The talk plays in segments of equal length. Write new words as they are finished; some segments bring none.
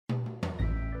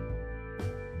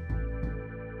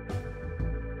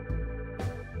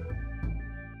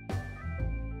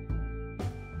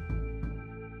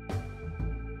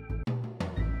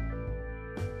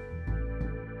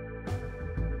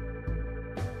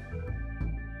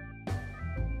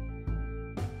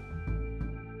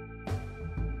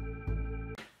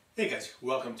Hey guys,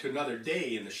 welcome to another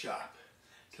day in the shop.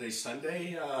 Today's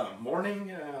Sunday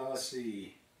morning, let's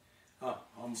see,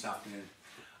 almost afternoon,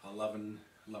 11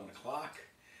 o'clock.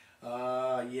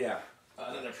 Yeah,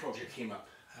 another project came up.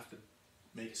 I have to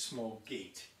make a small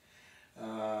gate.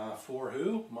 For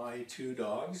who? My two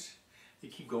dogs. They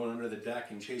keep going under the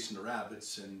deck and chasing the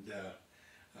rabbits, and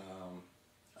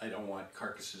I don't want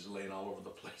carcasses laying all over the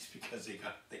place because they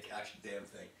catch the damn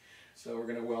thing. So we're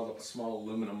going to weld up a small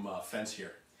aluminum fence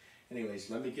here. Anyways,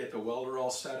 let me get the welder all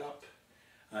set up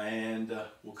and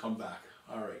we'll come back.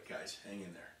 All right, guys, hang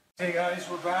in there. Hey guys,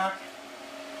 we're back.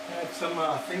 I had some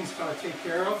things to take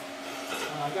care of.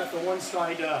 I got the one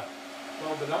side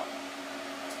welded up.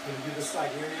 I'm going to do this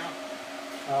side here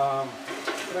now.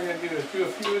 What I'm going to do is do a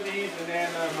few of these, and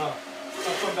then I'll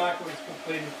come back when it's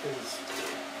completed because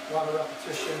a lot of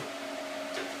repetition.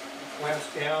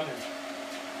 Clamps down and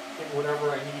get whatever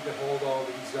I need to hold all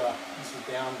these pieces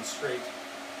down and straight.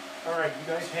 All right,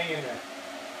 you guys hang in there.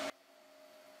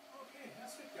 Okay,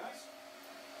 that's it, guys.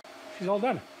 She's all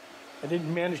done. I did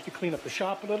manage to clean up the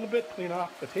shop a little bit, clean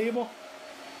off the table.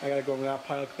 I gotta go over that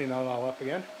pile, clean that all up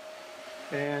again.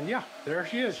 And yeah, there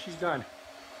she is, she's done.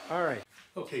 All right.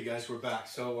 Okay guys, we're back.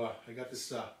 So I got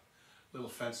this little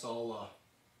fence all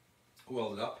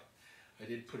welded up. I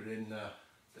did put it in,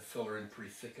 the filler in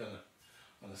pretty thick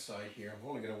on the side here. I'm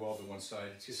only gonna weld the one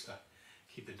side. It's just to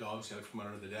keep the dogs out from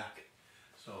under the deck.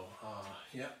 So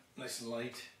yeah, nice and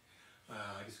light.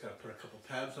 I just got to put a couple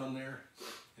tabs on there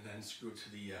and then screw it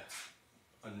to the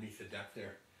underneath the deck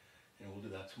there, and we'll do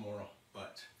that tomorrow.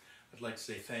 But I'd like to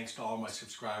say thanks to all my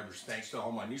subscribers, thanks to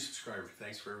all my new subscribers,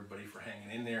 thanks for everybody for hanging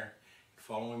in there and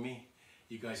following me.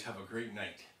 You guys have a great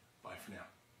night. Bye for now.